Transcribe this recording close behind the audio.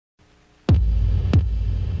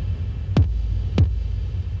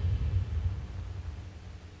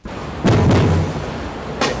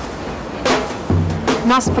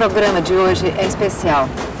Nosso programa de hoje é especial.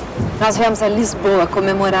 Nós viemos a Lisboa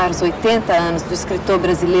comemorar os 80 anos do escritor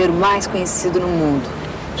brasileiro mais conhecido no mundo,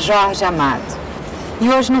 Jorge Amado. E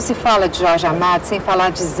hoje não se fala de Jorge Amado sem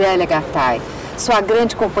falar de Zélia Gattai, sua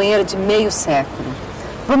grande companheira de meio século.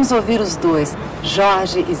 Vamos ouvir os dois,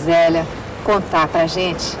 Jorge e Zélia, contar pra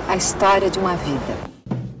gente a história de uma vida.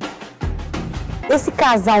 Esse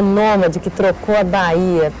casal nômade que trocou a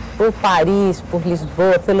Bahia por Paris, por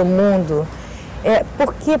Lisboa, pelo mundo,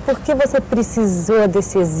 por que você precisou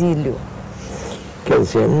desse exílio? Quer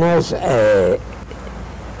dizer, nós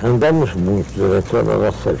andamos muito durante toda a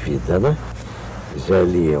nossa vida, né?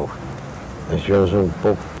 Zélia e eu. Nós vivemos um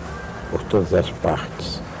pouco por todas as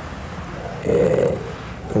partes.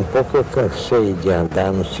 Um pouco eu cansei de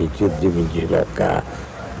andar no sentido de me deslocar,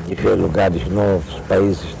 de ver lugares novos,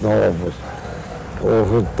 países novos.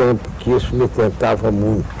 Houve um tempo que isso me tentava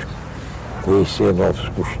muito. Conhecer novos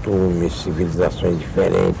costumes, civilizações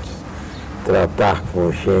diferentes, tratar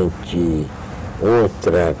com gente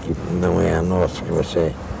outra que não é a nossa, que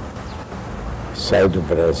você sai do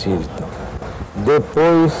Brasil e tal.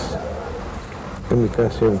 Depois eu me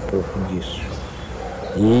cansei um pouco disso.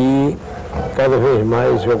 E cada vez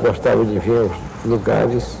mais eu gostava de ver os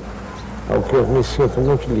lugares ao que eu me sinto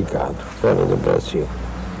muito ligado, fora do Brasil.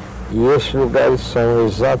 E esses lugares são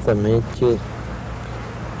exatamente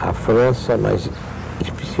a França, mas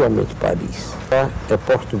especialmente Paris. É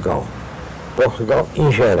Portugal. Portugal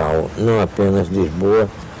em geral, não apenas Lisboa,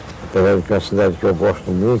 apesar de que é uma cidade que eu gosto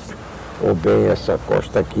muito, ou bem essa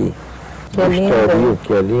costa aqui, do Estoril,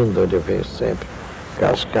 que é linda, onde eu venho sempre.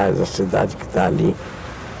 Cascais, a cidade que está ali,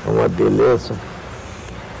 é uma beleza.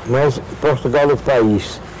 Mas Portugal é o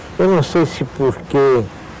país. Eu não sei se porque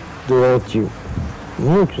durante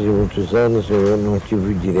muitos e muitos anos eu não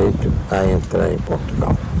tive o direito a entrar em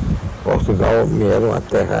Portugal. Portugal me era uma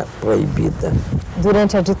terra proibida.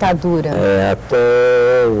 Durante a ditadura?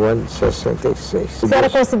 Até o ano de 66. Você era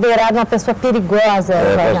considerado uma pessoa perigosa?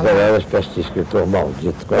 Era considerado uma espécie de escritor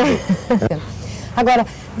maldito. Agora,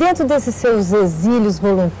 dentro desses seus exílios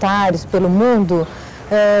voluntários pelo mundo,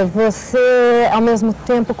 você, ao mesmo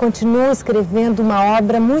tempo, continua escrevendo uma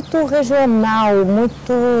obra muito regional,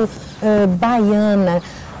 muito baiana.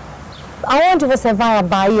 Aonde você vai, a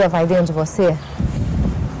Bahia vai dentro de você?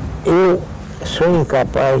 Eu sou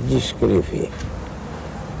incapaz de escrever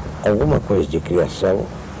alguma coisa de criação,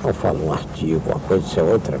 não falo um artigo, uma coisa, isso é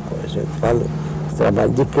outra coisa. Eu falo de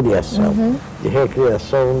trabalho de criação, de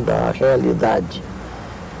recriação da realidade.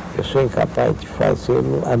 Eu sou incapaz de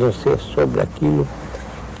fazê-lo, a não ser sobre aquilo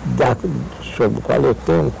sobre o qual eu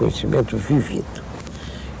tenho um conhecimento vivido.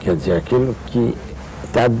 Quer dizer, aquilo que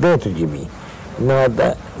está dentro de mim.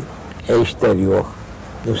 Nada é exterior,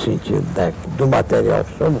 no sentido do material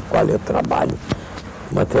sobre o qual eu trabalho.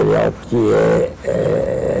 Material que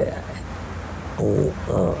é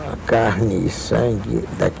a carne e sangue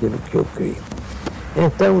daquilo que eu crio.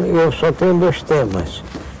 Então, eu só tenho dois temas.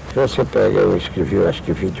 Se você pega, eu escrevi, eu acho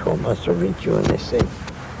que 20 romances ou 21, nem sei.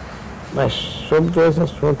 Mas sobre dois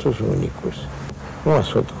assuntos únicos. Um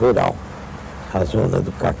assunto rural, a zona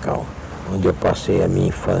do cacau, onde eu passei a minha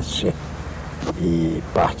infância e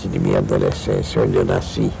parte de minha adolescência, onde eu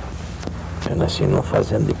nasci. Eu nasci numa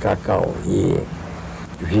fazenda de cacau e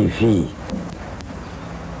vivi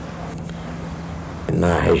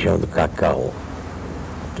na região do cacau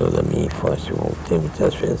toda a minha infância, eu voltei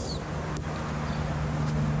muitas vezes.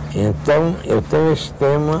 Então, eu tenho esse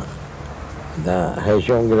tema da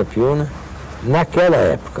região grapiúna naquela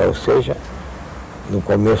época, ou seja, no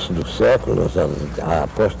começo do século, nos anos, a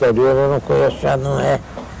posterior eu não conheço, já não é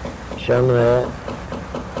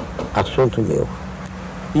assunto meu.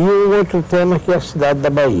 E o outro tema que é a cidade da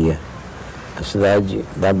Bahia. A cidade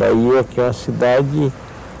da Bahia, que é uma cidade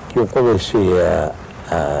que eu comecei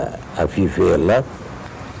a viver lá,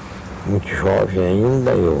 muito jovem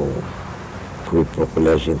ainda. Eu fui para o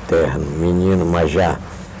colégio interno, menino, mas já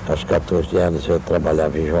aos 14 anos eu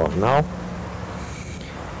trabalhava em jornal.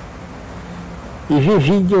 E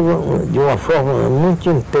vivi de uma forma muito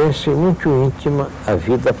intensa e muito íntima a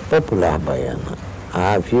vida popular baiana,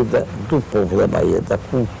 a vida do povo da Bahia, da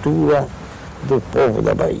cultura do povo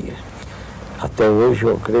da Bahia. Até hoje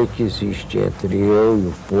eu creio que existe entre eu e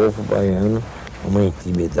o povo baiano uma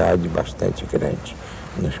intimidade bastante grande.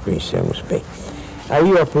 Nos conhecemos bem. Aí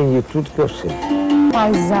eu aprendi tudo que eu sei.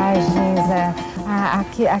 Paisagens,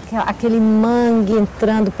 aquele mangue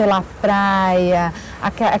entrando pela praia,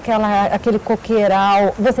 aquele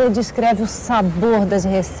coqueiral. Você descreve o sabor das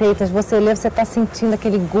receitas, você lê, você está sentindo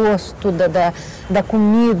aquele gosto da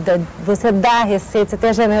comida, você dá a receita, você tem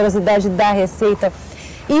a generosidade de dar a receita.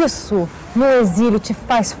 Isso, no exílio, te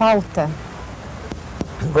faz falta?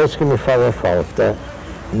 coisa que me faz falta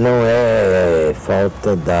não é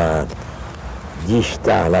falta de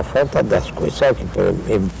estar lá, falta das coisas. Sabe que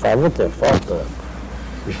me faz muita falta?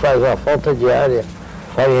 Me faz uma falta diária,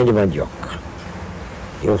 farinha de mandioca.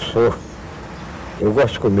 Eu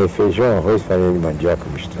gosto de comer feijão, arroz, farinha de mandioca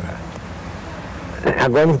misturado.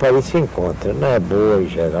 Agora em Paris se encontra, não é boa em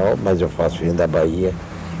geral, mas eu faço vinho da Bahia.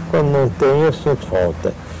 Quando não tem, eu sinto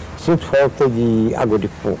falta. Sinto falta de água de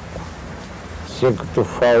coco. Sinto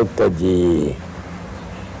falta de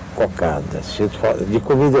cocada. Sinto falta de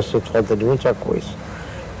comida, eu sinto falta de muita coisa.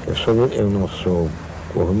 Eu não sou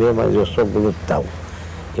gourmet, mas eu sou glutão.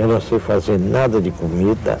 Eu não sei fazer nada de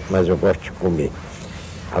comida, mas eu gosto de comer.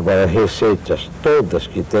 Agora, as receitas todas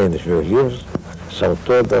que tem nos meus livros são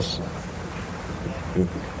todas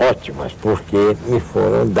ótimas, porque me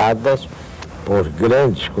foram dadas por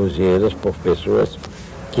grandes cozinheiras, por pessoas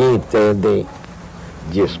que entendem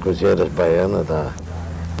disso, cozinheiras baianas da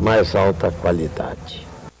mais alta qualidade.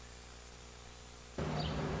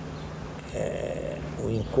 O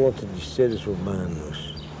encontro de seres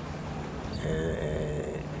humanos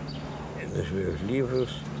nos meus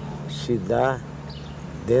livros se dá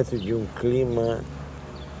dentro de um clima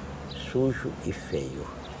sujo e feio.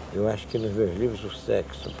 Eu acho que nos meus livros o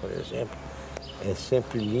sexo, por exemplo, é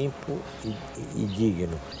sempre limpo e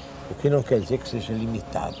digno. O que não quer dizer que seja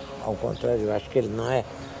limitado. Ao contrário, eu acho que ele não é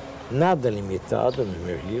nada limitado nos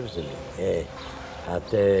meus livros. Ele é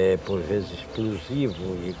até, por vezes,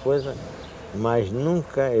 explosivo e coisa, mas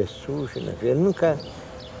nunca é sujo, né? Ele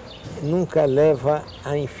nunca leva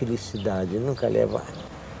à infelicidade, nunca leva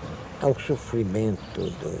ao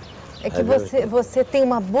sofrimento. É que você tem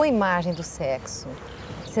uma boa imagem do sexo.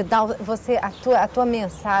 A tua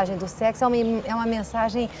mensagem do sexo é uma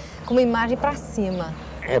mensagem com uma imagem para cima.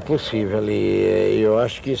 É possível, e eu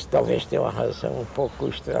acho que isso talvez tenha uma razão um pouco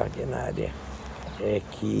extraordinária. É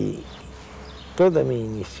que toda a minha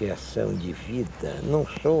iniciação de vida, não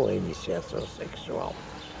sou a iniciação sexual,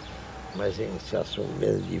 mas a iniciação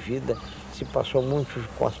mesmo de vida se passou muito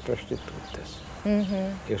com as prostitutas.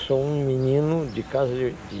 Uhum. Eu sou um menino de casa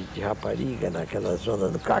de rapariga, naquela zona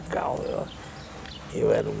do Cacau. Eu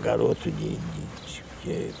era um garoto de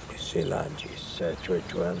sei lá, de 7,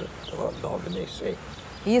 8 anos, 9, nem sei.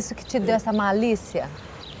 Isso que te deu essa malícia?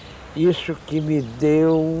 Isso que me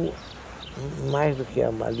deu, mais do que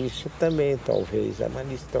a malícia também, talvez. A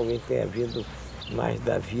malícia talvez tenha vindo mais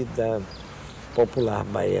da vida popular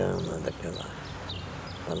baiana, daquela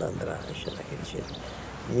malandragem, daquele jeito.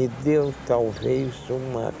 Me deu talvez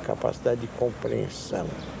uma capacidade de compreensão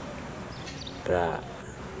para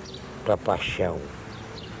a paixão,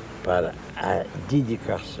 para a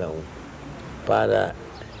dedicação, para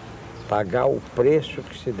pagar o preço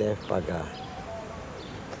que se deve pagar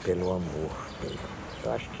pelo amor.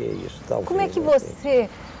 Eu acho que é isso, talvez. Como é que você...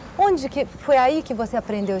 Foi aí que você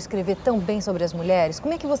aprendeu a escrever tão bem sobre as mulheres?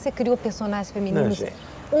 Como é que você criou personagens femininos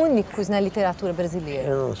únicos na literatura brasileira?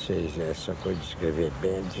 Eu não sei, essa coisa de escrever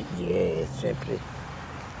bem é sempre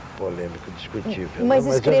polêmico, discutível. Mas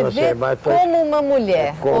escrever como uma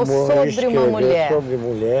mulher, ou sobre uma mulher? Sobre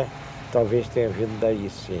mulher, talvez tenha vindo daí,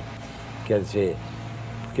 sim. Quer dizer,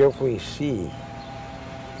 porque eu conheci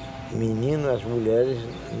as mulheres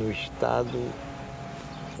no estado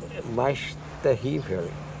mais terrível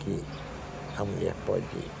que a mulher pode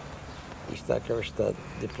estar, que é o estado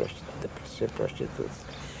de ser prostituta,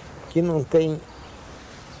 que não tem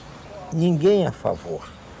ninguém a favor.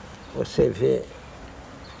 Você vê,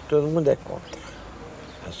 todo mundo é contra.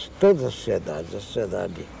 Todas as sociedades, a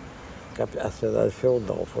sociedade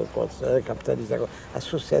feudal foi contra, a sociedade capitalista, a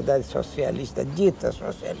sociedade socialista, dita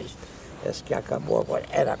socialista, essa que acabou agora,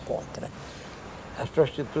 era contra. As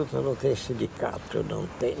prostitutas não têm sindicato,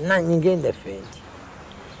 ninguém defende.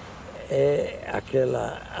 É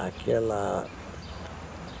aquela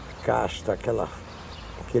casta,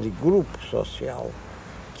 aquele grupo social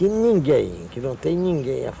que não tem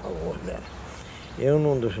ninguém a favor dela. Eu,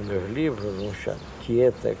 num dos meus livros, um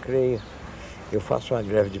Tieta, creio, eu faço uma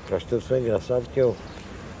greve de prostitutas. Foi engraçado que eu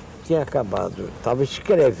tinha estava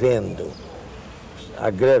escrevendo a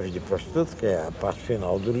greve de prostitutas, que é a parte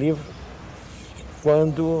final do livro,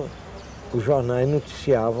 quando os jornais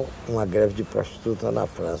noticiavam uma greve de prostituta na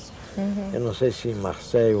França. Uhum. Eu não sei se em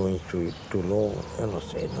Marseille ou em Toulon, eu não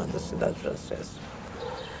sei, não é da cidade francesa.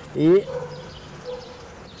 E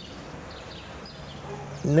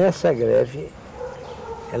nessa greve,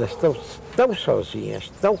 elas estão tão sozinhas,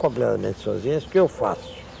 tão completamente sozinhas, que eu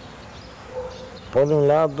faço. Por um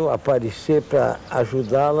lado, aparecer para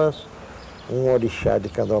ajudá-las um orixá de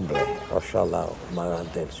candomblé, Oxalá, o maior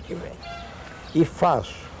deles que vem. E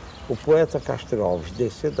faço o poeta Castro Alves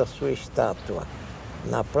descer da sua estátua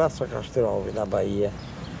na Praça Castro Alves, na Bahia,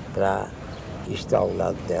 para estar ao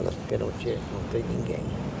lado delas, porque não tem ninguém.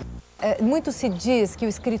 Muito se diz que o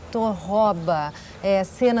escritor rouba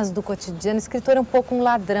cenas do cotidiano. O escritor é um pouco um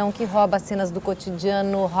ladrão que rouba cenas do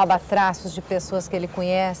cotidiano, rouba traços de pessoas que ele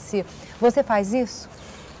conhece. Você faz isso?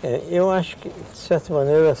 Eu acho que, de certa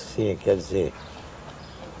maneira, sim. Quer dizer,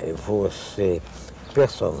 você,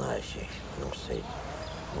 personagem, não sei,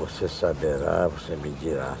 você saberá, você me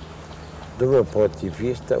dirá. Do meu ponto de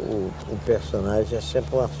vista, o personagem é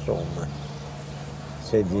sempre uma soma.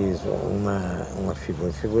 Você diz uma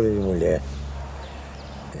figura de mulher,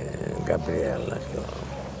 Gabriela, que é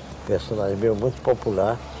um personagem meu muito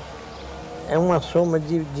popular, é uma soma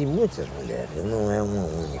de muitas mulheres, não é uma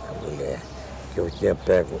única mulher. Que eu tinha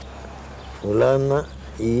pego fulana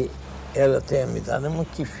e ela tem a minha idade, é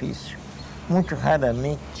muito difícil. Muito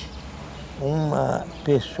raramente uma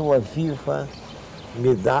pessoa viva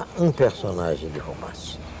me dá um personagem de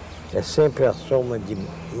romance. É sempre a soma de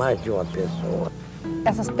mais de uma pessoa.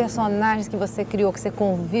 Essas personagens que você criou, que você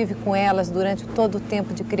convive com elas durante todo o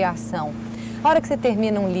tempo de criação, a hora que você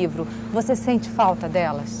termina um livro, você sente falta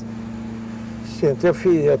delas? Sinto,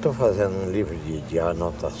 eu estou fazendo um livro de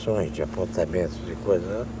anotações, de apontamentos, de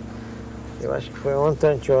coisas. Eu acho que foi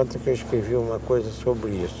ontem que eu escrevi uma coisa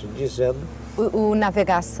sobre isso, dizendo... O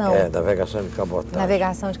Navegação? Navegação de Cabotagem.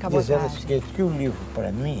 Navegação de Cabotagem. Dizendo o seguinte, que o livro,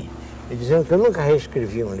 para mim, dizendo que eu nunca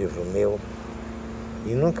reescrevi um livro meu e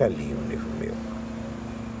nunca li um livro meu.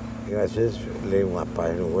 Eu, às vezes, leio uma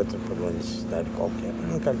página ou outra por uma necessidade qualquer,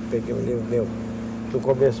 mas nunca peguei um livro meu do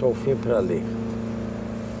começo ao fim para ler.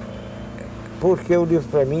 Porque o livro,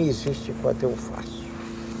 para mim, existe enquanto eu faço.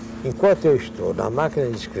 Enquanto eu estou na máquina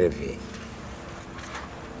de escrever,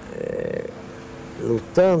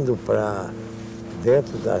 lutando para,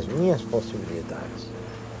 dentro das minhas possibilidades,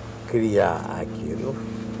 criar aquilo,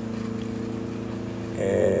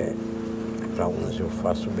 para uns eu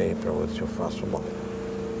faço bem, para outros eu faço mal.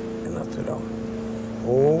 É natural.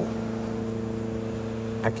 Ou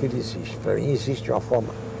aquilo existe. Para mim existe uma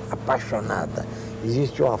forma apaixonada,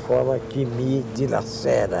 existe uma forma que me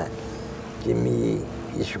dilacera, que me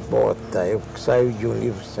esgota. Eu saio de um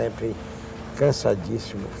livro sempre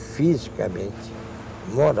cansadíssimo, fisicamente,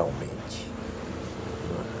 moralmente.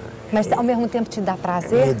 Mas ao mesmo tempo te dá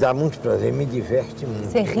prazer? Me dá muito prazer, me diverte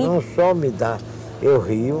muito. Você ri? Não só me dá, eu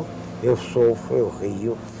rio, eu sofro, eu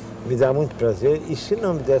rio, me dá muito prazer, e se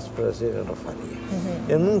não me desse prazer, eu não faria. Uhum.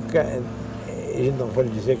 Eu nunca, não vou lhe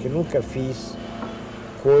dizer que nunca fiz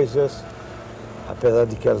coisas, apesar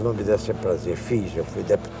de que elas não me dessem prazer. Fiz, eu fui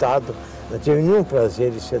deputado, não tive nenhum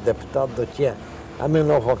prazer de ser deputado, não tinha a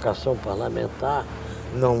menor vocação parlamentar,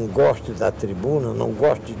 não gosto da tribuna, não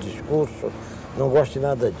gosto de discurso, não gosto de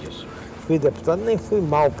nada disso. Fui deputado, nem fui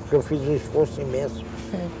mal, porque eu fiz um esforço imenso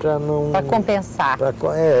para não... Para compensar.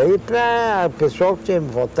 E para o pessoal que tinha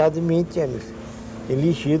votado em mim, tinha me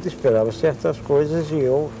elegido, esperava certas coisas e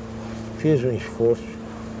eu fiz um esforço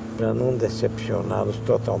para não decepcioná-los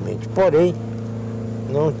totalmente. Porém,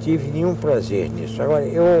 não tive nenhum prazer nisso. Agora,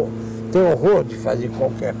 eu tenho horror de fazer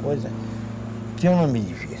qualquer coisa que eu não me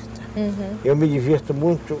divirta. Uhum. Eu me divirto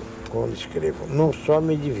muito quando escrevo. Não só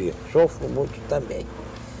me divirto, sofro muito também.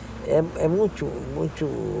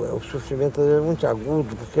 O sofrimento às vezes é muito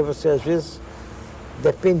agudo, porque você às vezes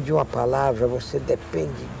depende de uma palavra, você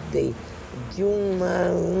depende de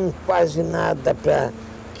um quase nada para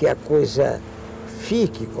que a coisa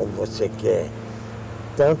fique como você quer.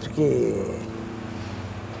 Tanto que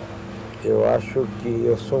eu acho que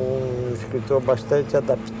eu sou um escritor bastante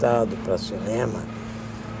adaptado para cinema.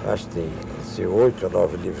 Acho que tem 8 ou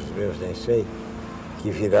 9 livros meus, nem sei,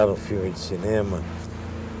 que viraram filme de cinema,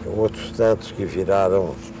 outros tantos que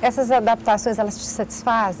viraram... Essas adaptações, elas te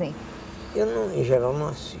satisfazem? Eu, não, em geral, não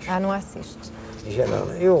assisto. Ah, não assiste. Em geral,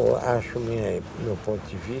 eu acho, meu ponto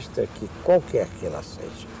de vista, que qualquer que ela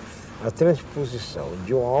seja, a transposição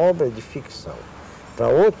de uma obra de ficção para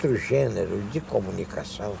outro gênero de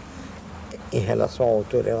comunicação, em relação ao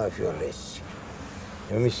autor, é uma violência.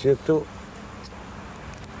 Eu me sinto...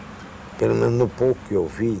 Pelo menos no pouco que eu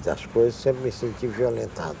vi das coisas, sempre me senti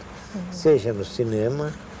violentado. Uhum. Seja no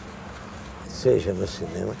cinema,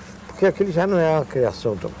 porque aquilo já não é uma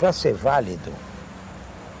criação. Para ser válido,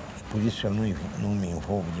 por isso eu não me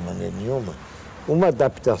envolvo de maneira nenhuma, uma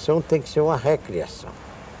adaptação tem que ser uma recriação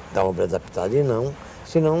da obra adaptada, e não,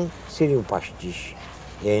 senão seria um pastiche,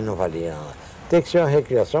 e aí não valia nada. Tem que ser uma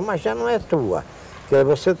recriação, mas já não é tua, porque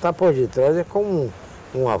você está por detrás, é como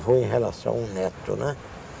um avô em relação a um neto, né?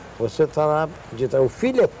 Você está lá, o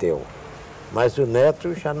filho é teu, Mas o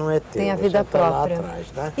neto já não é teu. Tem a vida própria. Lá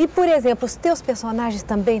atrás, né? E, por exemplo, os teus personagens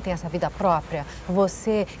também têm essa vida própria?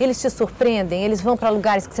 Eles te surpreendem? Eles vão para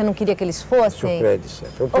lugares que você não queria que eles fossem? Surpreende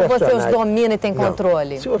sempre. Ou você os domina e tem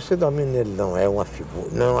controle? Se você domina, ele não é uma figura,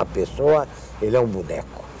 não é uma pessoa, ele é um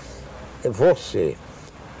boneco. Você,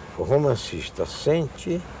 o romancista,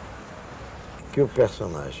 sente que o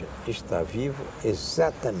personagem está vivo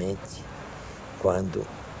exatamente quando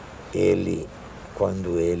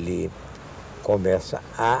ele começa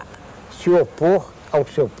a se opor ao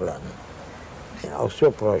seu plano, ao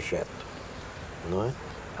seu projeto, não é?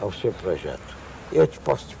 Ao seu projeto. Eu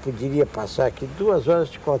poderia passar aqui 2 horas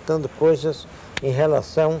te contando coisas em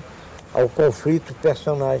relação ao conflito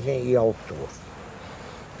personagem e autor.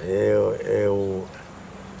 Eu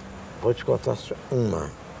vou te contar uma,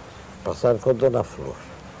 passada com a Dona Flor.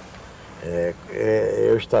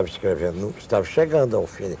 Eu estava escrevendo, estava chegando ao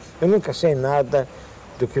fim. Eu nunca sei nada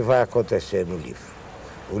do que vai acontecer no livro.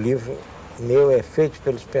 O livro meu é feito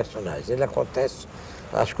pelos personagens. Ele acontece,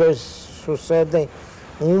 as coisas sucedem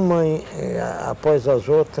uma após as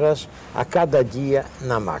outras, a cada dia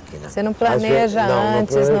na máquina. Você não planeja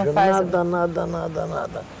antes, não faz...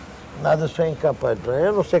 Nada. Nada, eu sou incapaz.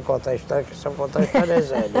 Eu não sei contar a história, que só contar a história é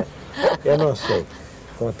Zélia. Eu não sei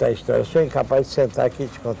contar a história. Eu sou incapaz de sentar aqui e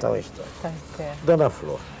te contar uma história. Tá certo. Dona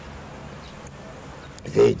Flor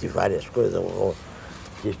veio de várias coisas, eu vou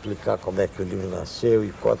te explicar como é que o livro nasceu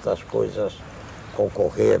e quantas coisas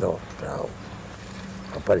concorreram para o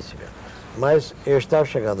aparecimento. Mas eu estava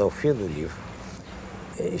chegando ao fim do livro,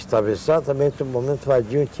 estava exatamente no momento que o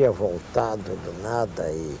Vadinho tinha voltado do nada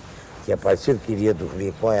e tinha parecido que queria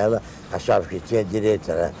dormir com ela, achava que tinha direito,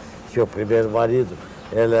 era seu primeiro marido.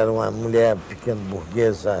 Ela era uma mulher pequena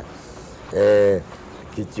burguesa,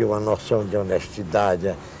 que tinha uma noção de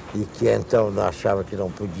honestidade e que então achava que não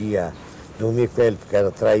podia dormir com ele porque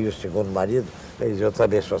ela traiu o segundo marido, mas eu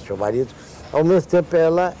também sou seu marido. Ao mesmo tempo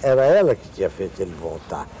era ela que tinha feito ele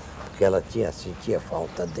voltar, porque ela sentia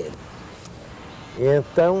falta dele. E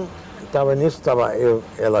então, estava nisso,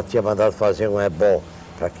 ela tinha mandado fazer um ebó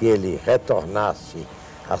para que ele retornasse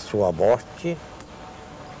à sua morte,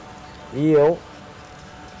 e eu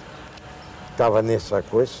estava nessa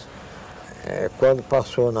coisa, quando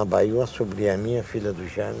passou na Bahia uma sobrinha minha, filha do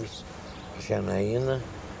James, Janaína,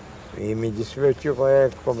 e me disse, meu tio,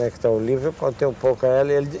 como é que está o livro? Eu contei um pouco a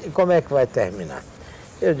ela, e ele disse, e como é que vai terminar?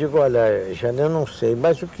 Eu digo, olha, Jana, eu não sei,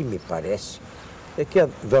 mas o que me parece é que a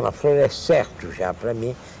Dona Flor é certo já para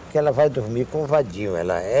mim que ela vai dormir com o Vadinho,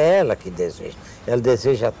 é ela que deseja. Ela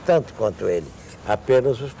deseja tanto quanto ele,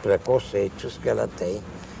 apenas os preconceitos que ela tem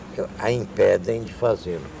a impedem de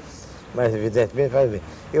fazê-lo. Mas, evidentemente, vai ver.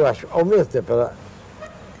 Eu acho, ao mesmo tempo, ela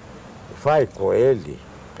vai com ele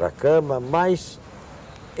para a cama, mas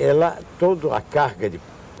toda a carga de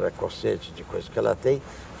preconceitos, de coisas que ela tem,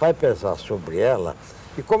 vai pesar sobre ela.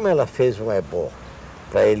 E como ela fez um ebó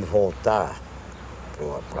para ele voltar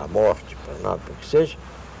para a morte, para nada, para o que seja,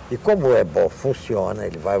 e como o ebó funciona,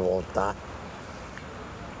 ele vai voltar,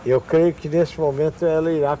 eu creio que nesse momento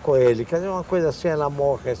ela irá com ele. Quer dizer, uma coisa assim, ela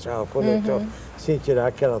morre, assim, quando então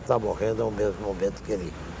sentirá que ela está morrendo ao mesmo momento que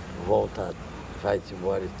ele volta, vai-se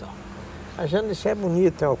embora e tal. A Janice é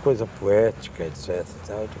bonita, é uma coisa poética, etc.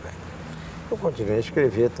 Eu continuei a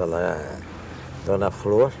escrever, está lá, Dona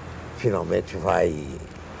Flor, finalmente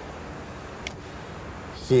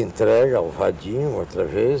se entrega ao Vadinho outra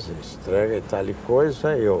vez, entrega e tal e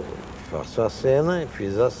coisa, eu faço a cena,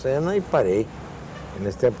 fiz a cena e parei. E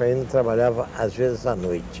nesse tempo ainda trabalhava às vezes à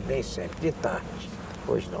noite, nem sempre, de tarde.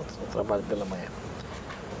 Hoje não, só trabalho pela manhã.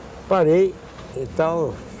 Parei,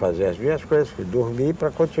 então, fazer as minhas coisas, fui dormir para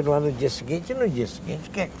continuar no dia seguinte. E no dia seguinte,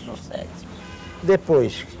 o que é que sucede?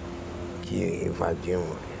 Depois que o Vadinho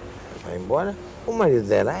vai embora, o marido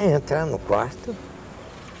dela entra no quarto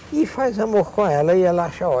e faz amor com ela, e ela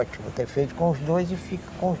acha ótimo ter feito com os dois e fica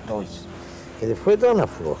com os dois. Quer dizer, foi Dona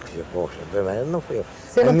Flor que ficou, não fui eu.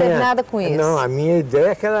 Você não teve nada com isso? Não, a minha ideia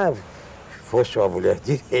é que ela fosse uma mulher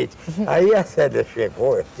direita. Aí a Célia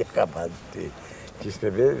chegou, eu tinha acabado de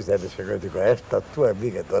escrever, a Célia chegou e disse, esta tua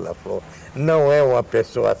amiga, Dona Flor, não é uma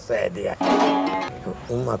pessoa séria.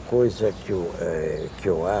 Uma coisa que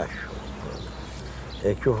eu acho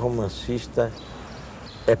é que o romancista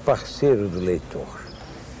é parceiro do leitor.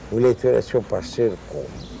 O leitor é seu parceiro como?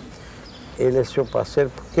 Ele é seu parceiro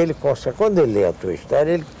porque ele consegue, quando ele lê a tua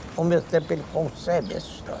história, ao mesmo tempo ele concebe essa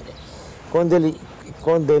história. Quando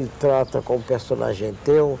ele trata com o personagem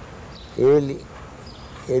teu, ele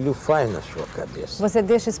o faz na sua cabeça. Você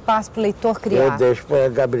deixa espaço para o leitor criar? Eu deixo para a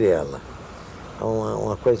Gabriela.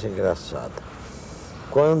 Uma coisa engraçada.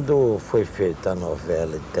 Quando foi feita a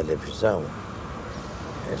novela de televisão,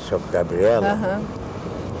 sobre Gabriela.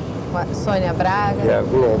 Sônia Braga. E a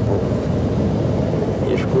Globo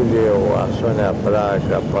escolheu a Sônia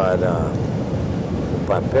Braga para o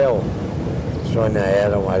papel. Sônia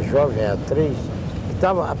era uma jovem atriz que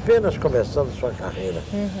estava apenas começando sua carreira.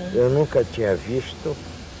 Eu nunca tinha visto,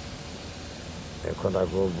 quando a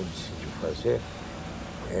Globo decidiu fazer,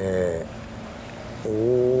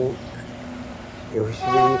 eu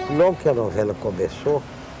recebi, logo que a novela começou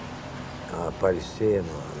a aparecer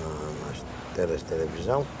nas telas de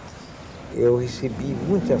televisão, eu recebi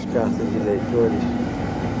muitas cartas de leitores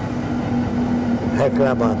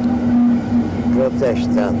reclamando,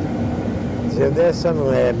 protestando, dizendo: essa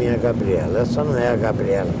não é a minha Gabriela, essa não é a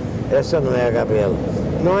Gabriela, essa não é a Gabriela.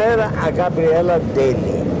 Não era a Gabriela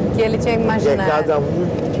dele. Que ele tinha imaginado. Porque cada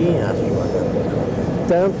um tinha a sua Gabriela.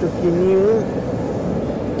 Tanto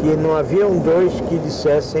que não haviam dois que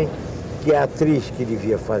dissessem que a atriz que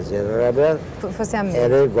devia fazer a Gabriela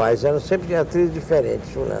eram iguais, eram sempre atrizes diferentes,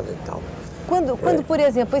 fulano e tal. Quando por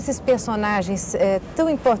exemplo, esses personagens tão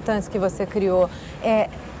importantes que você criou,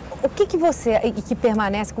 o que você, e que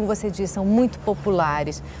permanece, como você disse, são muito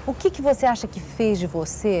populares, o que você acha que fez de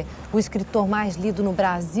você o escritor mais lido no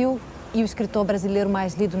Brasil e o escritor brasileiro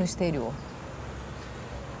mais lido no exterior?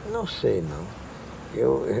 Não sei, não.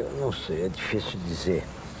 Eu não sei, é difícil dizer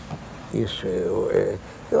isso.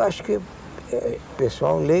 Eu acho que o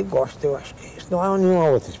pessoal lê e gosta, eu acho que isso. Não há nenhuma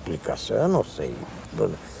outra explicação, eu não sei,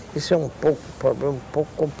 Dona. Isso é um problema um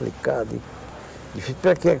pouco complicado e difícil.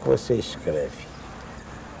 Para que é que você escreve?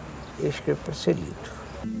 Eu escrevo para ser lido.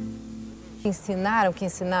 Que ensinaram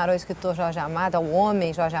ao escritor Jorge Amado, ao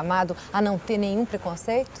homem Jorge Amado, a não ter nenhum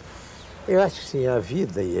preconceito? Eu acho que sim, a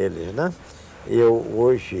vida e eles, né? Eu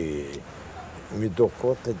hoje me dou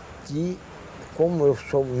conta de como eu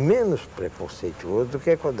sou menos preconceituoso do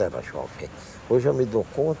que quando era jovem. Hoje eu me dou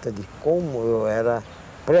conta de como eu era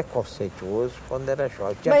preconceituoso quando era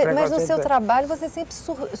jovem. Mas no seu trabalho você sempre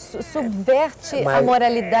subverte a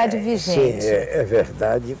moralidade vigente. Sim, é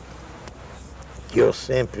verdade que eu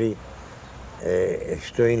sempre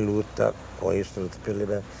estou em luta com isso, luta pela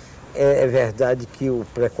liberdade. É verdade que o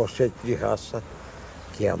preconceito de raça,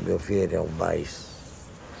 que ao meu ver é o mais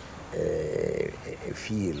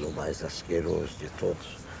vil, o mais asqueroso de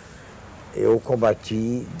todos, eu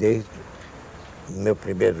combati desde o meu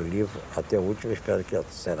primeiro livro até o último, espero que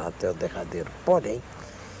será até o derradeiro. Porém,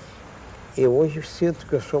 eu hoje sinto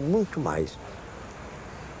que eu sou muito menos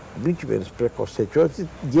preconceituoso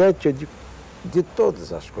diante de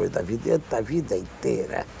todas as coisas da vida, diante da vida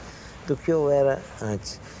inteira, do que eu era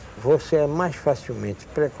antes. Você é mais facilmente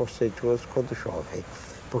preconceituoso quando jovem,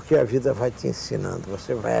 porque a vida vai te ensinando,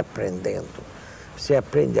 você vai aprendendo, você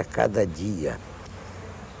aprende a cada dia.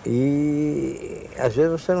 E às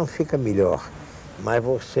vezes você não fica melhor, mas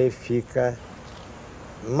você fica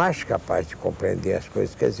mais capaz de compreender as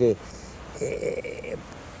coisas. Quer dizer,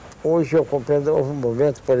 hoje eu compreendo, houve um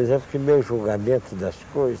momento, por exemplo, que meu julgamento das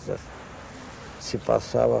coisas se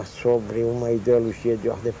passava sobre uma ideologia de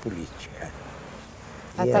ordem política.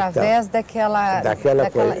 Através então, daquela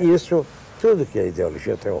coisa. Isso, tudo que é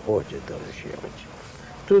ideologia, eu tenho horror de ideologia hoje.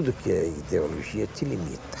 Tudo que é ideologia te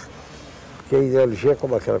limita. Porque a ideologia é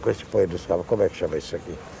como aquela coisa que põe nos cavalos, como é que chama isso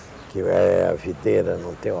aqui? Que é a videira,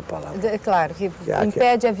 não tem uma palavra. Claro, que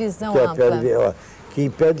impede a visão ampla. Que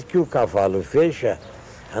impede que o cavalo veja,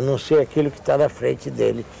 a não ser aquilo que está na frente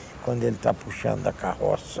dele, quando ele está puxando a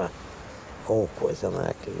carroça ou coisa, não é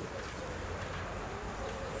aquilo.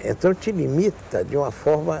 Então te limita de uma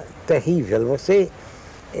forma terrível. Você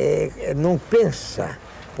não pensa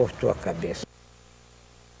por tua cabeça.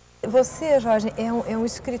 Você, Jorge, é um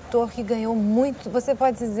escritor que ganhou muito, você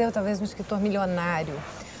pode dizer talvez um escritor milionário.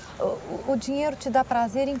 O dinheiro te dá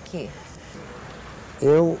prazer em quê?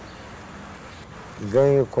 Eu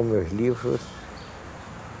ganho com meus livros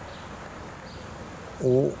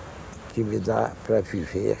o que me dá para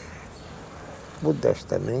viver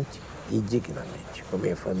modestamente e dignamente com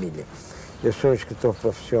minha família. Eu sou um escritor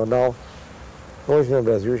profissional. Hoje no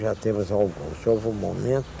Brasil já temos alguns. Houve um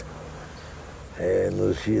momento,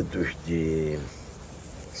 nos idos de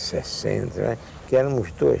 60, né, que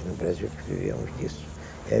éramos dois no Brasil que vivíamos disso.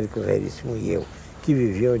 Érico Veríssimo e eu, que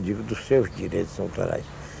viviam, digo, dos seus direitos autorais.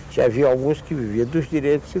 Já havia alguns que viviam dos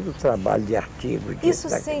direitos e do trabalho de artigo. Isso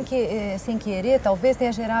sem querer, talvez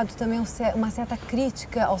tenha gerado também uma certa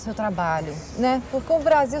crítica ao seu trabalho, né? Porque o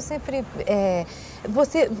Brasil sempre...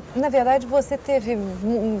 na verdade, você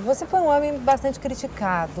foi um homem bastante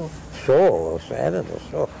criticado. Sou.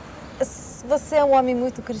 Você é um homem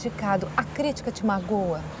muito criticado. A crítica te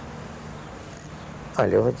magoa?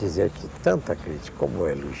 Olha, eu vou dizer que tanta crítica como o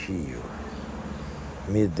elogio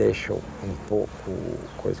me deixam um pouco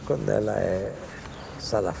coisa quando ela é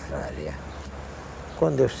salafrária.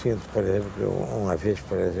 Quando eu sinto, por exemplo, que uma vez,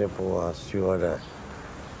 por exemplo, a senhora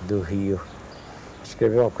do Rio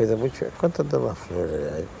escreveu uma coisa muito violenta, quanto a Dona Flor,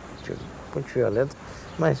 muito violenta,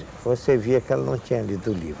 mas você via que ela não tinha lido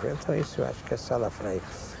o livro. Então isso eu acho que é salafrária.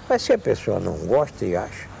 Mas se a pessoa não gosta e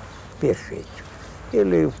acha, perfeito. Eu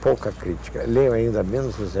leio pouca crítica, leio ainda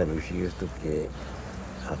menos os elogios do que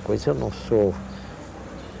a coisa. Eu não sou,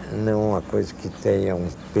 não uma coisa que tenha um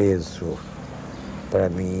peso para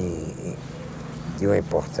mim de uma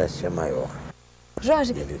importância maior.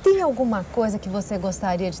 Jorge, tem alguma coisa que você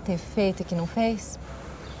gostaria de ter feito e que não fez?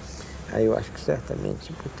 Eu acho que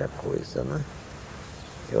certamente muita coisa, né?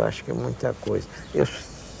 Eu acho que muita coisa. Eu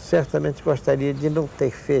certamente gostaria de não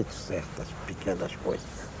ter feito certas pequenas coisas.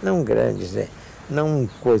 Não grandes, né? Não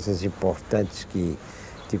coisas importantes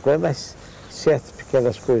mas certas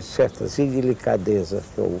pequenas coisas, certas indelicadezas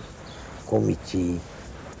que eu cometi,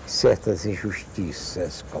 certas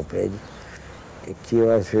injustiças, compreende? Que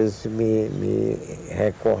eu às vezes me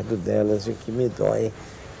recordo delas e que me dói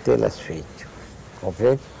tê-las feito,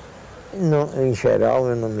 compreende? Não, em geral,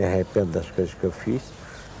 eu não me arrependo das coisas que eu fiz,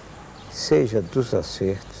 seja dos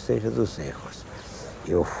acertos, seja dos erros.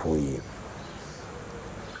 Eu fui,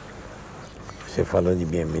 você falou de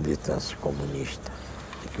minha militância comunista,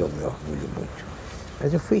 de que eu me orgulho muito,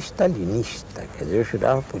 mas eu fui stalinista, quer dizer, eu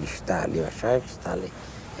jurava por Stalin, eu achava que Stalin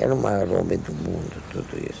era o maior homem do mundo,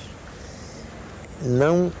 tudo isso.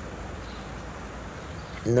 Não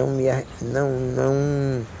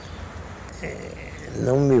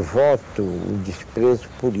me voto o desprezo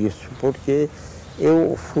por isso, porque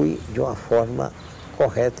eu fui de uma forma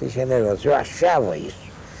correta e generosa. Eu achava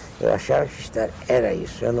isso, eu achava que era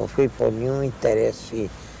isso. Eu não fui por nenhum interesse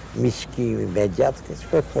mesquinho imediato, porque se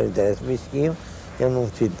fosse por interesse mesquinho, eu não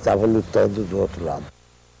estava lutando do outro lado.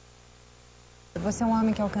 Você é um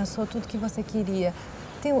homem que alcançou tudo que você queria.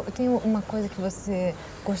 Tem uma coisa que você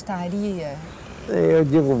gostaria? Eu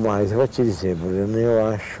digo mais, eu vou te dizer, Bruno,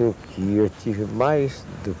 eu acho que eu tive mais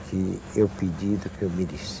do que eu pedi, do que eu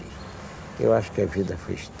mereci. Eu acho que a vida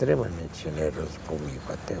foi extremamente generosa comigo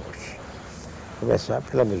até hoje. Começar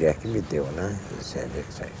pela mulher que me deu, né?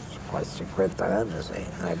 Quase 50 anos, hein?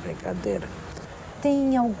 Não é brincadeira.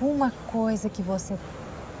 Tem alguma coisa que você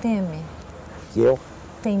teme? Que eu?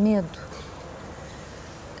 Tem medo?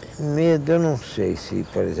 Medo, eu não sei se,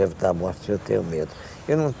 por exemplo, da morte eu tenho medo.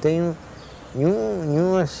 Eu não tenho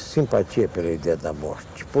nenhuma simpatia pela ideia da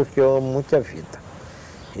morte, porque eu amo muito a vida.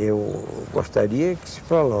 Eu gostaria que se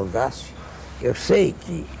prolongasse. Eu sei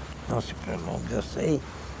que não se prolonga, eu sei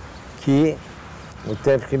que o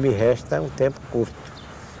tempo que me resta é um tempo curto.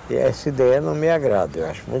 E essa ideia não me agrada, eu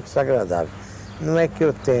acho muito desagradável. Não é que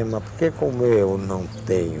eu tema, porque como eu não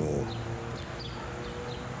tenho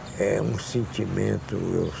um sentimento,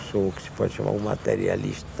 eu sou o que se pode chamar um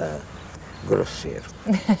materialista grosseiro.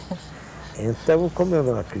 Então, como eu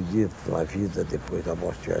não acredito numa vida depois da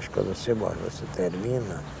morte, eu acho que quando você morre, você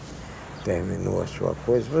terminou a sua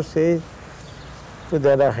coisa, você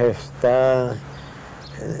poderá restar.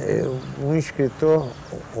 Um escritor,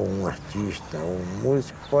 ou um artista, ou um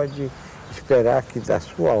músico pode esperar que da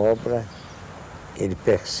sua obra ele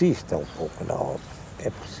persista um pouco na obra,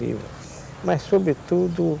 é possível. Mas,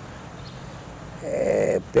 sobretudo,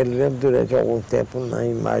 pelo menos durante algum tempo, na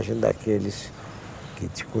imagem daqueles que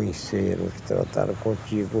te conheceram, que trataram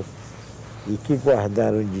contigo e que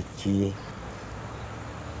guardaram de ti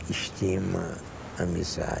estima,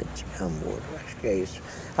 amizade, amor. Acho que é isso.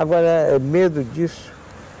 Agora, medo disso,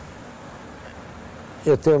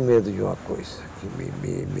 eu tenho medo de uma coisa que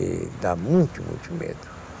me dá muito, muito medo.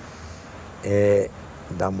 É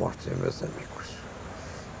da morte dos meus amigos.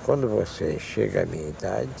 Quando você chega à minha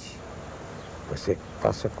idade, você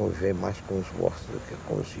passa a conviver mais com os mortos do que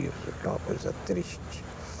com os vivos, o que é uma coisa triste.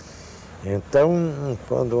 Então,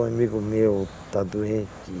 quando um amigo meu está doente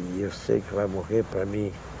e eu sei que vai morrer, para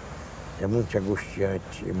mim é muito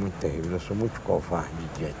angustiante e muito terrível. Eu sou muito covarde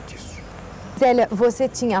diante disso. Zélia, você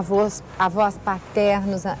tinha avós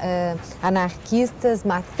paternos anarquistas,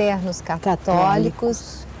 maternos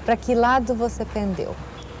católicos. Para que lado você pendeu?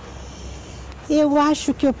 Eu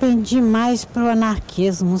acho que eu pendi mais para o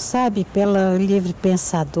anarquismo, sabe? Pela livre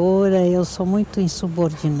pensadora, eu sou muito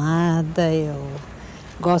insubordinada, eu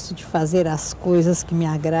gosto de fazer as coisas que me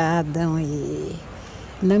agradam e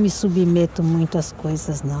não me submeto muito às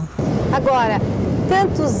coisas, não. Agora,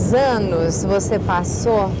 tantos anos você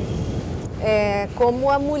passou como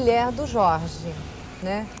a mulher do Jorge,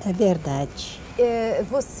 né? É verdade.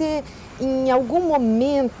 Você, em algum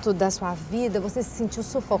momento da sua vida, você se sentiu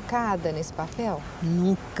sufocada nesse papel?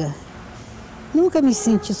 Nunca. Nunca me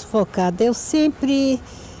senti sufocada. Eu sempre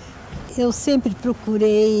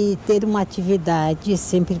procurei ter uma atividade,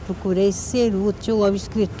 sempre procurei ser útil ao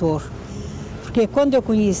escritor. Porque quando eu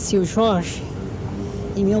conheci o Jorge,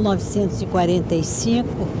 em 1945,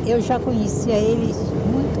 eu já conhecia ele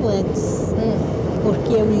muito antes.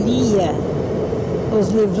 Porque eu lia os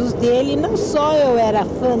livros dele, não só eu era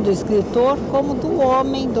fã do escritor, como do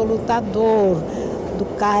homem, do lutador, do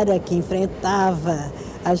cara que enfrentava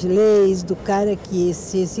as leis, do cara que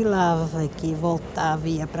se exilava, que voltava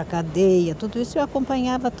e ia para a cadeia. Tudo isso eu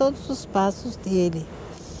acompanhava todos os passos dele.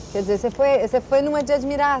 Quer dizer, você foi numa de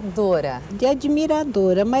admiradora. De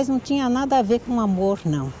admiradora, mas não tinha nada a ver com amor,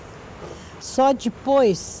 não. Só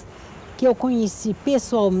depois que eu conheci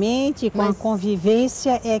pessoalmente, com a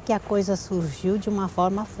convivência, é que a coisa surgiu de uma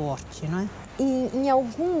forma forte, não é? Em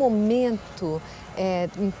algum momento,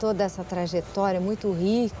 em toda essa trajetória muito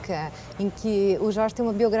rica, em que o Jorge tem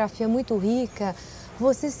uma biografia muito rica,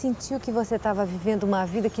 você sentiu que você estava vivendo uma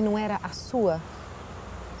vida que não era a sua?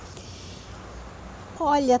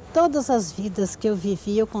 Olha, todas as vidas que eu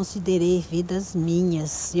vivi, eu considerei vidas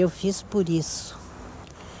minhas. Eu fiz por isso.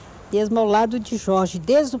 Mesmo ao lado de Jorge,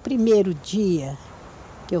 desde o primeiro dia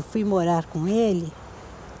que eu fui morar com ele,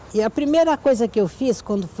 e a primeira coisa que eu fiz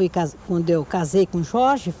quando eu casei com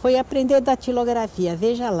Jorge foi aprender datilografia,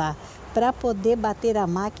 veja lá, para poder bater a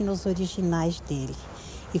máquina os originais dele.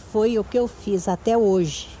 E foi o que eu fiz até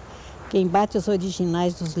hoje. Quem bate os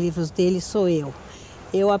originais dos livros dele sou eu.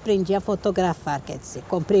 Eu aprendi a fotografar, quer dizer,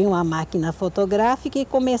 comprei uma máquina fotográfica e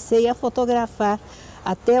comecei a fotografar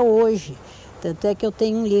até hoje. Tanto é que eu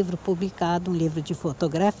tenho um livro publicado, um livro de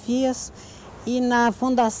fotografias, e na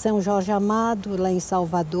Fundação Jorge Amado, lá em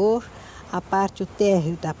Salvador, a parte, o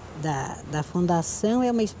térreo da fundação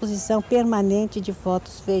é uma exposição permanente de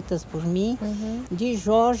fotos feitas por mim, de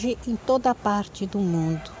Jorge em toda a parte do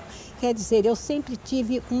mundo. Quer dizer, eu sempre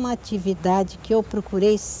tive uma atividade que eu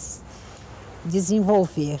procurei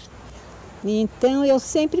desenvolver. Então, eu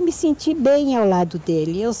sempre me senti bem ao lado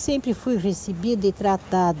dele. Eu sempre fui recebida e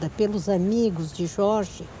tratada pelos amigos de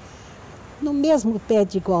Jorge no mesmo pé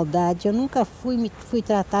de igualdade. Eu nunca fui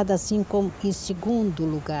tratada assim como em segundo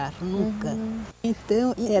lugar, nunca.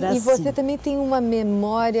 Então, era assim. E você também tem uma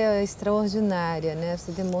memória extraordinária, né?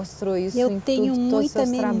 Você demonstrou isso em todos os seus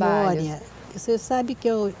trabalhos. Você sabe que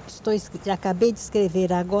já acabei de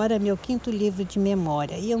escrever agora meu 5º livro de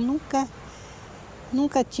memória. E eu nunca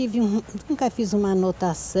fiz uma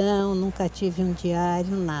anotação, nunca tive um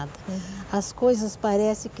diário, nada. As coisas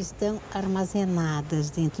parecem que estão armazenadas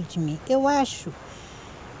dentro de mim. Eu acho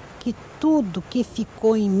que tudo que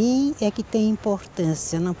ficou em mim é que tem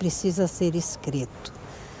importância, não precisa ser escrito.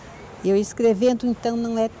 Eu escrevendo, então,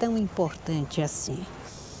 não é tão importante assim.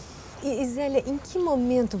 E Zélia, em que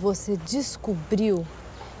momento você descobriu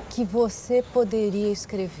que você poderia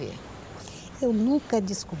escrever? Eu nunca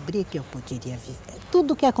descobri que eu poderia viver.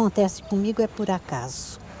 Tudo que acontece comigo é por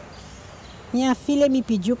acaso. Minha filha me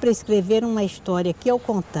pediu para escrever uma história que eu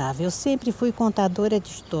contava. Eu sempre fui contadora de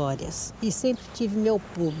histórias e sempre tive meu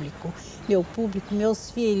público, meus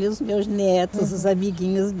filhos, meus netos, os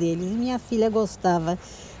amiguinhos deles. Minha filha gostava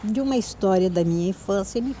de uma história da minha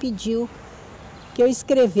infância e me pediu que eu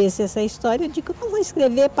escrevesse essa história. Eu digo, não vou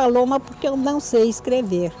escrever, Paloma, porque eu não sei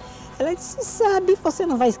escrever. Ela disse, sabe, você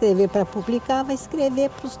não vai escrever para publicar, vai escrever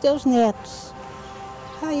para os teus netos.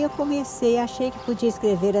 Aí eu comecei, achei que podia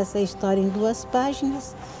escrever essa história em 2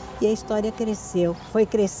 páginas e a história cresceu. Foi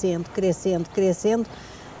crescendo, crescendo, crescendo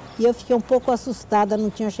e eu fiquei um pouco assustada,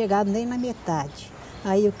 não tinha chegado nem na metade.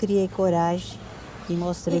 Aí eu criei coragem e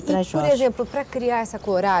mostrei para Jorge. Por exemplo, para criar essa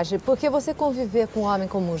coragem, porque você conviver com um homem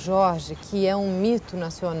como o Jorge, que é um mito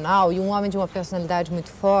nacional e um homem de uma personalidade muito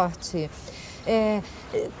forte,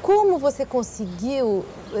 como você conseguiu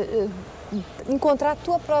encontrar a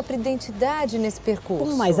tua própria identidade nesse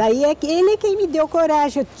percurso? Mas aí ele é quem me deu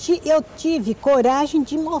coragem. Eu tive coragem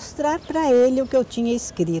de mostrar para ele o que eu tinha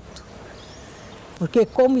escrito. Porque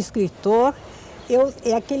como escritor,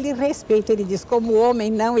 é aquele respeito. Ele diz, como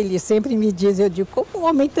homem não, ele sempre me diz, eu digo, como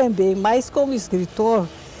homem também, mas como escritor,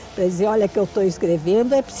 para dizer, olha que eu estou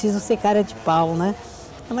escrevendo, é preciso ser cara de pau, né?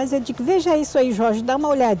 Mas eu digo, veja isso aí, Jorge, dá uma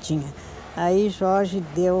olhadinha. Aí Jorge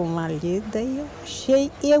deu uma lida e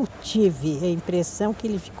eu tive a impressão que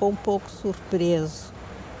ele ficou um pouco surpreso.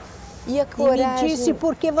 E a coragem... E me disse,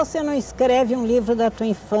 por que você não escreve um livro da tua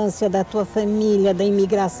infância, da tua família, da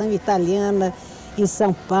imigração italiana? em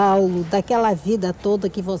São Paulo, daquela vida toda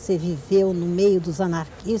que você viveu no meio dos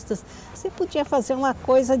anarquistas, você podia fazer uma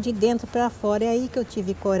coisa de dentro para fora. É aí que eu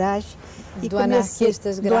tive coragem. E do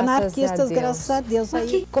Anarquistas, graças a Deus.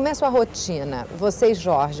 Aí... Como é a sua rotina? Você e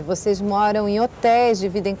Jorge, vocês moram em hotéis,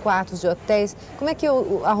 dividem quartos de hotéis. Como é que é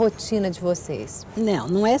a rotina de vocês?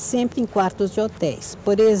 Não é sempre em quartos de hotéis.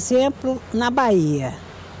 Por exemplo, na Bahia.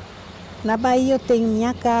 Na Bahia eu tenho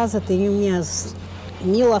minha casa, tenho minhas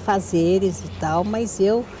 1000 afazeres e tal, mas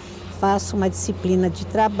eu faço uma disciplina de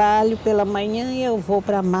trabalho. Pela manhã eu vou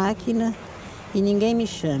para a máquina e ninguém me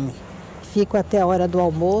chame. Fico até a hora do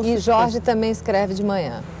almoço. E Jorge também escreve de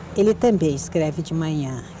manhã? Ele também escreve de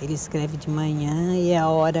manhã. Ele escreve de manhã e é a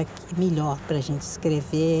hora melhor para a gente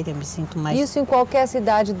escrever. Eu me sinto mais... Isso em qualquer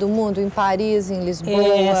cidade do mundo? Em Paris, em Lisboa?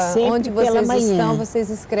 Sempre onde pela vocês manhã. estão, vocês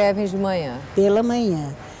escrevem de manhã? Pela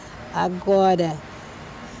manhã. Agora,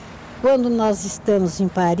 quando nós estamos em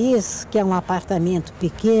Paris, que é um apartamento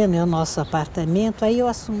pequeno, é o nosso apartamento, aí eu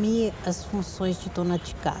assumi as funções de dona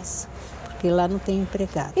de casa. Porque lá não tem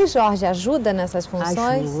empregado. E Jorge ajuda nessas funções?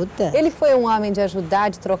 Ajuda. Ele foi um homem de ajudar,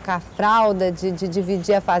 de trocar fralda, de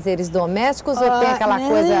dividir afazeres domésticos ou tem aquela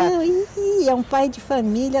coisa... É um pai de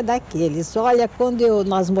família daqueles. Olha, quando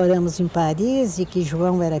nós moramos em Paris e que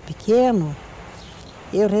João era pequeno,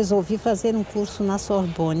 eu resolvi fazer um curso na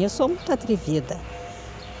Sorbonne. Eu sou muito atrevida.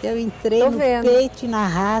 Eu entrei no peito e na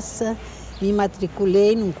raça... Me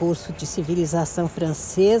matriculei num curso de civilização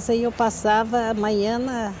francesa e eu passava a manhã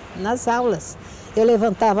nas aulas. Eu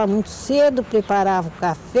levantava muito cedo, preparava o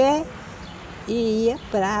café e ia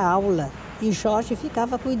para a aula. E Jorge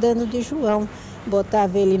ficava cuidando de João.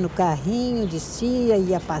 Botava ele no carrinho, descia,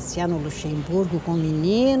 ia passear no Luxemburgo com o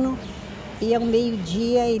menino. E ao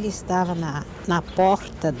meio-dia ele estava na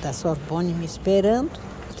porta da Sorbonne me esperando.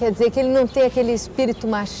 Quer dizer que ele não tem aquele espírito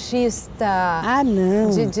machista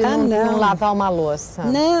de não lavar uma louça?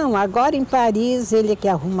 Não, agora em Paris ele é que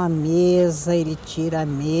arruma a mesa, ele tira a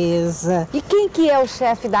mesa. E quem que é o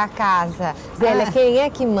chefe da casa? Zélia, quem é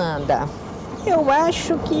que manda? Eu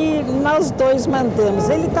acho que nós dois mandamos.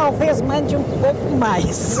 Ele talvez mande um pouco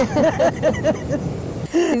mais.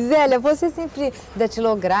 Zélia, você sempre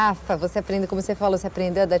datilografa, você aprende, como você falou, você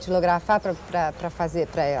aprendeu a datilografar para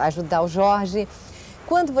ajudar o Jorge.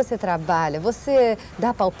 Quando você trabalha, você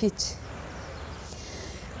dá palpite?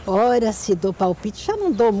 Ora, se dou palpite, já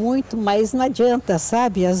não dou muito, mas não adianta,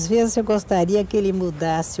 sabe? Às vezes eu gostaria que ele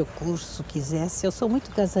mudasse o curso, quisesse. Eu sou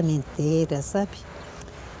muito casamenteira, sabe?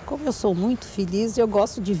 Como eu sou muito feliz, eu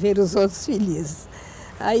gosto de ver os outros felizes.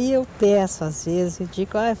 Aí eu peço, às vezes, eu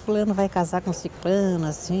digo, fulano vai casar com ciclano,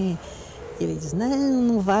 assim... Ele diz,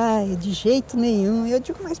 não vai, de jeito nenhum. Eu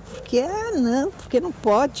digo, mas por quê? Não, porque não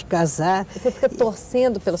pode casar. Você fica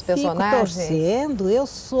torcendo pelos personagens? Fico torcendo, eu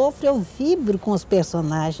sofro, eu vibro com os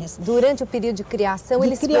personagens. Durante o período de criação,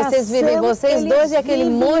 vocês vivem, vocês dois e aquele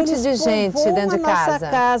monte de gente dentro de casa? Nossa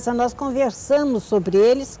casa, nós conversamos sobre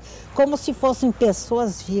eles como se fossem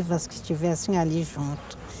pessoas vivas que estivessem ali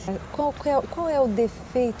junto. Qual é o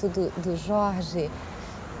defeito do Jorge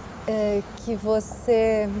que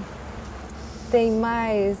você... tem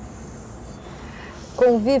mais,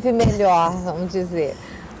 convive melhor, vamos dizer?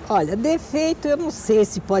 Olha, defeito eu não sei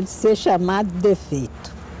se pode ser chamado de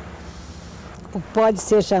defeito. Ou pode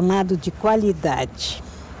ser chamado de qualidade.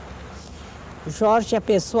 Jorge é a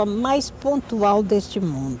pessoa mais pontual deste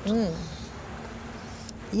mundo.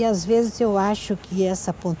 E às vezes eu acho que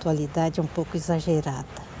essa pontualidade é um pouco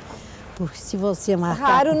exagerada. Porque se você marcar...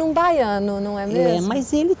 Raro num baiano, não é mesmo?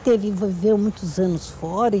 Mas ele viveu muitos anos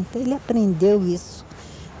fora, então ele aprendeu isso,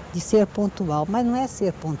 de ser pontual. Mas não é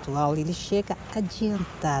ser pontual, ele chega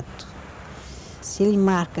adiantado. Se ele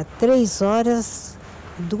marca 3 horas,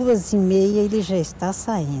 2h30 ele já está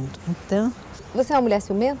saindo. Então... Você é uma mulher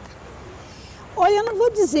ciumenta? Olha, eu não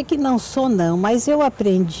vou dizer que não sou não, mas eu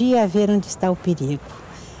aprendi a ver onde está o perigo.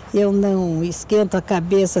 Eu não esquento a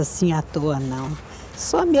cabeça assim à toa, não.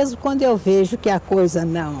 Só mesmo quando eu vejo que a coisa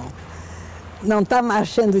não está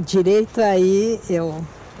marchando direito, aí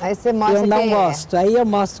você mostra eu não gosto. Aí eu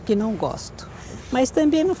mostro que não gosto. Mas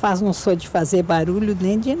também não sou de fazer barulho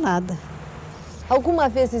nem de nada. Alguma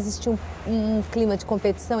vez existiu um clima de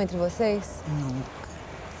competição entre vocês? Nunca.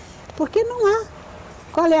 Porque não há.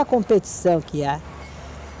 Qual é a competição que há?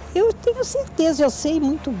 Eu tenho certeza, eu sei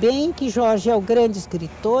muito bem que Jorge é o grande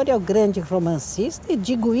escritor, é o grande romancista, e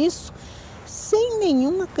digo isso sem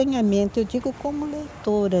nenhum acanhamento, eu digo como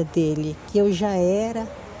leitora dele, que eu já era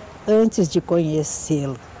antes de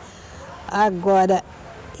conhecê-lo. Agora,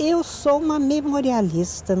 eu sou uma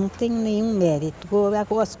memorialista, não tenho nenhum mérito.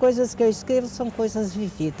 As coisas que eu escrevo são coisas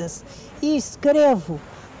vividas. E escrevo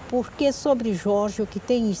Porque sobre Jorge o que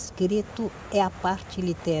tem escrito é a parte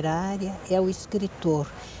literária, é o escritor.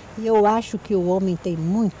 E eu acho que o homem tem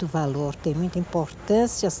muito valor, tem muita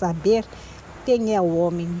importância saber quem é o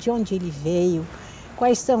homem, de onde ele veio,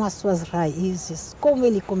 quais são as suas raízes, como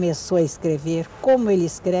ele começou a escrever, como ele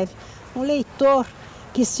escreve. Um leitor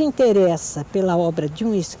que se interessa pela obra de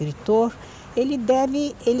um escritor,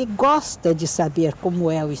 ele gosta de saber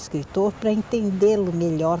como é o escritor para entendê-lo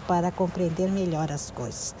melhor, para compreender melhor as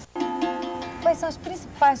coisas. Quais são as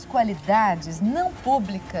principais qualidades não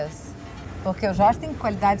públicas? Porque o Jorge tem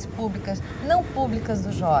qualidades públicas, não públicas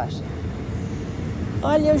do Jorge.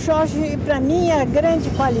 Olha, o Jorge, para mim, a grande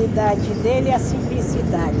qualidade dele é a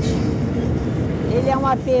simplicidade. Ele é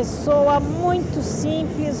uma pessoa muito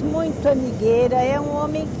simples, muito amigueira, é um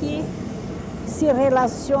homem que se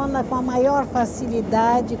relaciona com a maior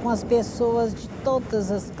facilidade com as pessoas de todas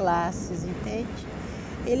as classes, entende?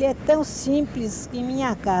 Ele é tão simples que em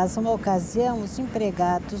minha casa, uma ocasião, os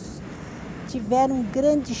empregados tiveram um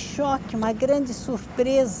grande choque, uma grande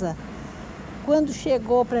surpresa, quando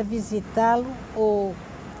chegou para visitá-lo o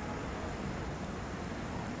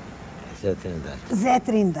Zé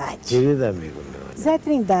Trindade. Querido amigo meu. Zé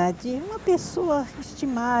Trindade, uma pessoa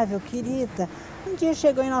estimável, querida. Um dia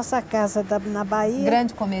chegou em nossa casa na Bahia.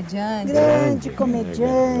 Grande comediante. Grande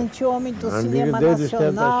comediante, homem do cinema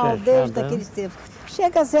nacional, desde aqueles tempos.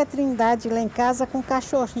 Chega Zé Trindade lá em casa com um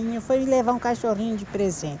cachorrinho, foi me levar um cachorrinho de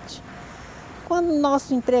presente. Quando o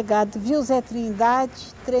nosso empregado viu Zé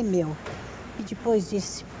Trindade, tremeu. E depois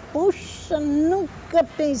disse, puxa, nunca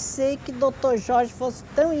pensei que Dr. Jorge fosse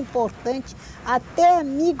tão importante, até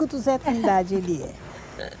amigo do Zé Trindade ele é.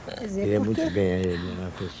 Quer dizer, ele é muito bem a ele, é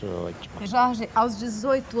uma pessoa ótima. Jorge, aos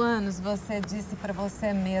 18 anos você disse para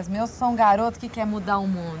você mesmo, eu sou um garoto que quer mudar o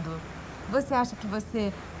mundo. Você acha que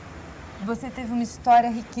você teve uma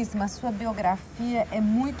história riquíssima, a sua biografia é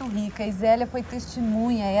muito rica. E Zélia foi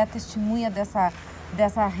testemunha, é a testemunha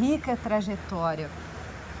dessa rica trajetória.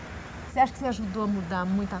 Você acha que você ajudou a mudar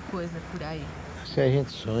muita coisa por aí? Se a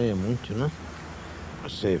gente sonha muito, né?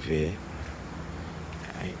 Você vê,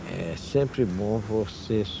 é sempre bom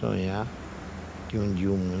você sonhar que um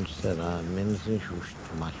dia o mundo será menos injusto,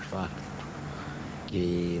 mais farto,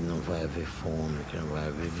 que não vai haver fome, que não vai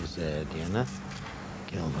haver miséria, né?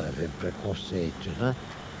 Que não vai haver preconceitos, né?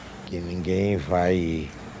 Que ninguém vai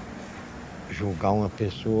julgar uma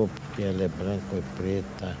pessoa porque ela é branca ou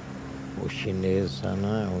preta, ou chinesa,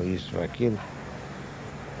 né? Ou isso ou aquilo,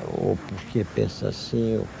 ou porque pensa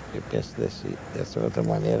assim, ou porque pensa dessa outra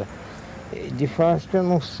maneira. De fato, eu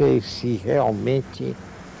não sei se realmente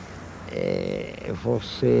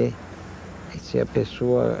se a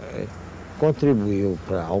pessoa contribuiu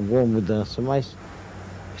para alguma mudança, mas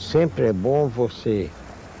sempre é bom você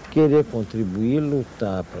querer contribuir,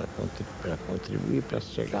 lutar para contribuir, para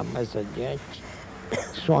chegar mais adiante,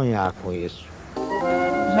 sonhar com isso.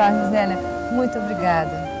 Jorge, Zélia, muito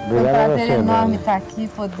obrigada. Foi um prazer enorme estar aqui,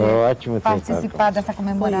 poder participar dessa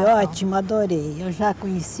comemoração. Foi ótimo, adorei. Eu já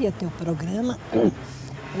conhecia teu programa,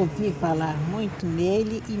 ouvi falar muito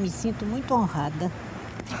nele e me sinto muito honrada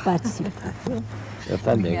de participar. Eu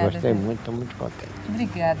também gostei muito, estou muito contente.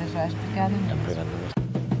 Obrigada, Jorge. Obrigada mesmo. Obrigado.